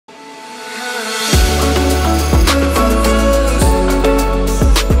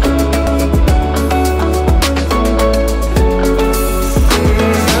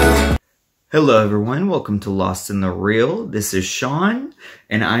Hello everyone, welcome to Lost in the Real. This is Shawn,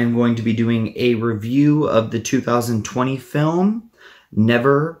 and I'm going to be doing a review of the 2020 film,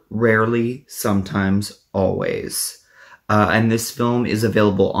 Never, Rarely, Sometimes, Always. And this film is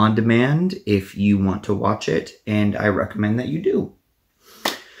available on demand if you want to watch it, and I recommend that you do.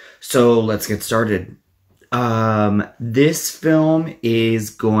 So let's get started. This film is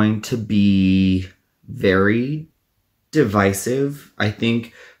going to be very divisive, I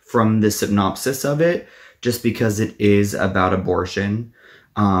think, from the synopsis of it, just because it is about abortion.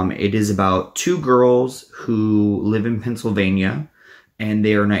 It is about two girls who live in Pennsylvania, and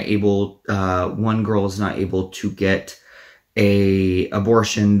they are not able, one girl is not able to get a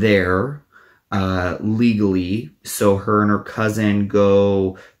abortion there legally. So her and her cousin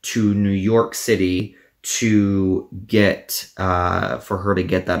go to New York City to get, for her to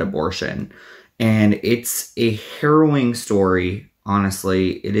get that abortion. And it's a harrowing story.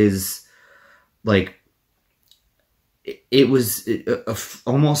 Honestly, it is like, it was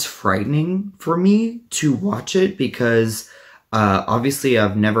almost frightening for me to watch it because obviously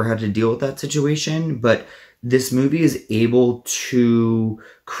I've never had to deal with that situation, but this movie is able to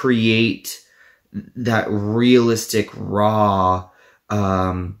create that realistic, raw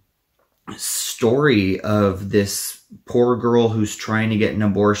story of this poor girl who's trying to get an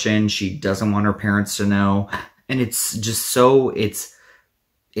abortion. She doesn't want her parents to know. And it's just so, it's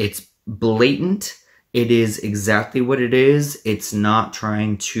blatant. It is exactly what it is. It's not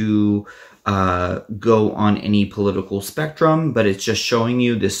trying to go on any political spectrum, but it's just showing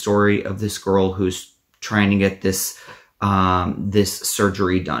you the story of this girl who's trying to get this, this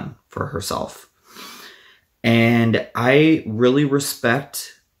surgery done for herself. And I really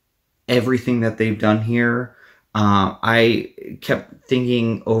respect everything that they've done here. I kept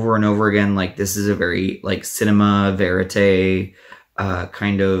thinking over and over again, like, this is a very, like, cinema verite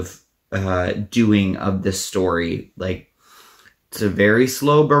kind of doing of this story. Like, it's a very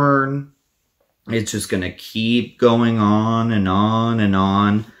slow burn. It's just gonna keep going on and on and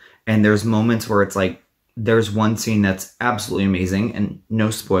on. And there's moments where it's like, there's one scene that's absolutely amazing, and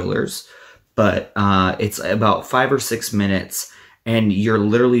no spoilers, but it's about 5 or 6 minutes, and you're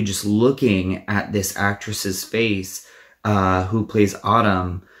literally just looking at this actress's face who plays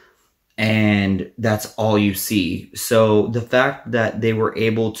Autumn, and that's all you see. So the fact that they were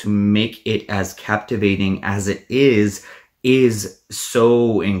able to make it as captivating as it is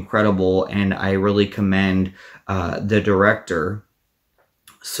so incredible, and I really commend the director.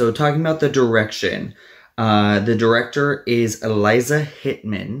 So talking about the direction, the director is Eliza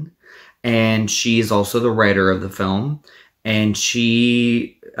Hittman, and she is also the writer of the film. And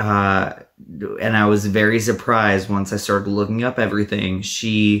she, and I was very surprised once I started looking up everything.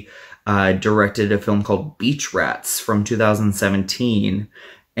 She directed a film called Beach Rats from 2017.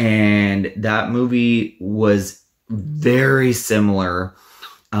 And that movie was very similar,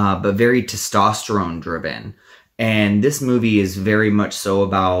 but very testosterone driven. And this movie is very much so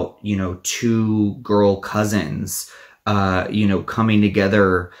about, you know, two girl cousins, you know, coming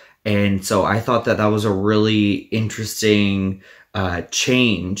together. And so I thought that that was a really interesting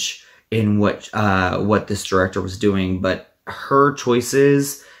change in what this director was doing. But her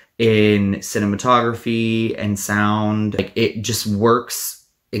choices in cinematography and sound, like, it just works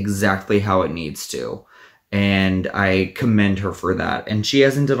exactly how it needs to. And I commend her for that. And she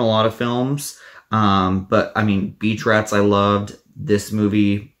hasn't done a lot of films, but I mean, Beach Rats I loved. This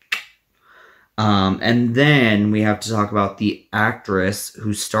movie. And then we have to talk about the actress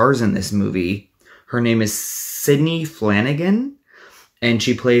who stars in this movie. Her name is Sidney Flanigan, and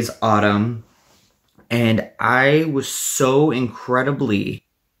she plays Autumn. And I was so incredibly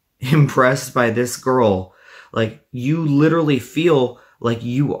impressed by this girl. Like, you literally feel like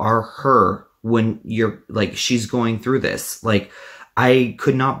you are her when you're, like, she's going through this. Like, I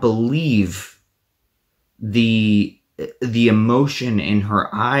could not believe the emotion in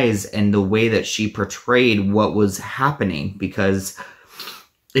her eyes and the way that she portrayed what was happening, because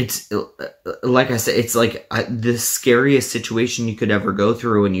it's, like I said, it's like the scariest situation you could ever go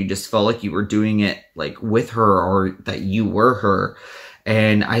through, and you just felt like you were doing it, like, with her, or that you were her.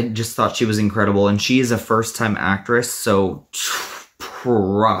 And I just thought she was incredible, and she is a first-time actress, so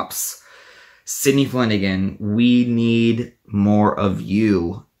props. Sidney Flanigan, we need more of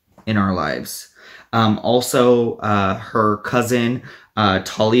you in our lives. Also, her cousin,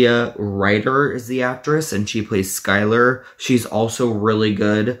 Talia Ryder is the actress, and she plays Skylar. She's also really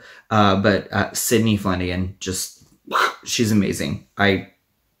good, but Sidney Flanigan, just, she's amazing. I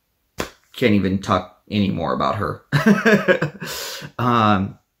can't even talk any more about her.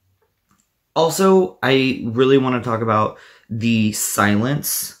 Also, I really want to talk about the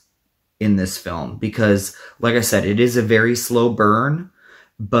silence in this film because, like I said, it is a very slow burn,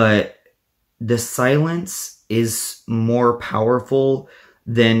 but the silence is more powerful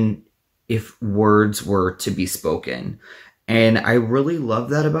than if words were to be spoken. And I really love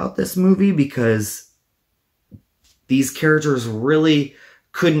that about this movie because these characters really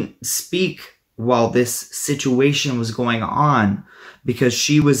couldn't speak while this situation was going on because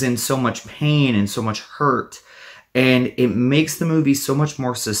she was in so much pain and so much hurt. And it makes the movie so much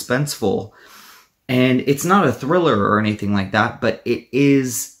more suspenseful. And it's not a thriller or anything like that, but it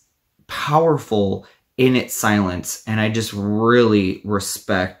is powerful in its silence. And I just really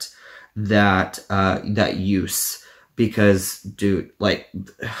respect that that use because, dude, like,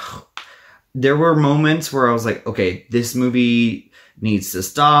 there were moments where I was like, okay, this movie needs to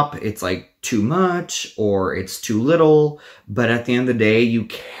stop. It's like too much or it's too little. But at the end of the day, you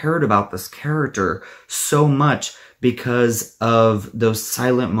cared about this character so much because of those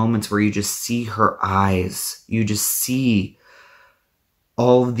silent moments where you just see her eyes. You just see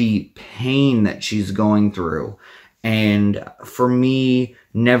all of the pain that she's going through. And for me,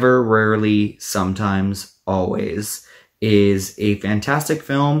 Never, Rarely, Sometimes, Always is a fantastic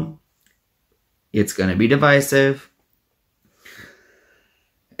film. It's going to be divisive.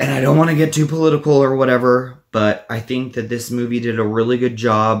 And I don't want to get too political or whatever, but I think that this movie did a really good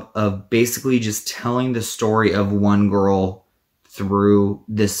job of basically just telling the story of one girl through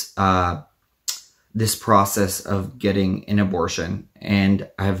this this process of getting an abortion. And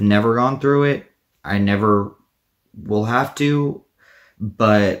I've never gone through it. I never will have to,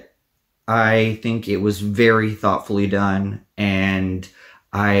 but I think it was very thoughtfully done, and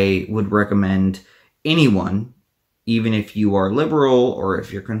I would recommend anyone, even if you are liberal or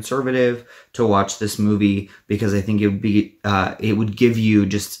if you're conservative, to watch this movie because I think it would be it would give you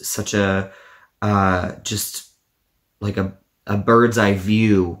just such a just like a bird's eye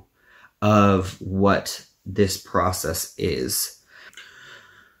view of what this process is.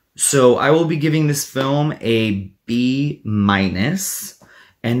 So I will be giving this film a B-,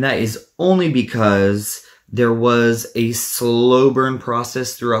 and that is only because there was a slow burn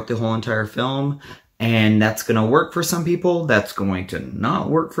process throughout the whole entire film, and that's going to work for some people, that's going to not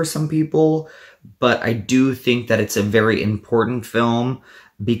work for some people, but I do think that it's a very important film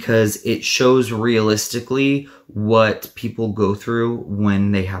because it shows realistically what people go through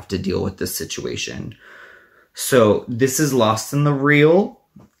when they have to deal with this situation. So this is Lost in the Reel.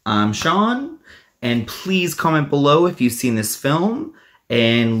 I'm Shawn, and please comment below if you've seen this film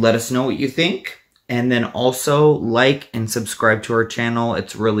and let us know what you think. And then also like and subscribe to our channel.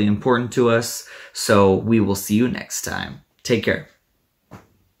 It's really important to us. So we will see you next time. Take care.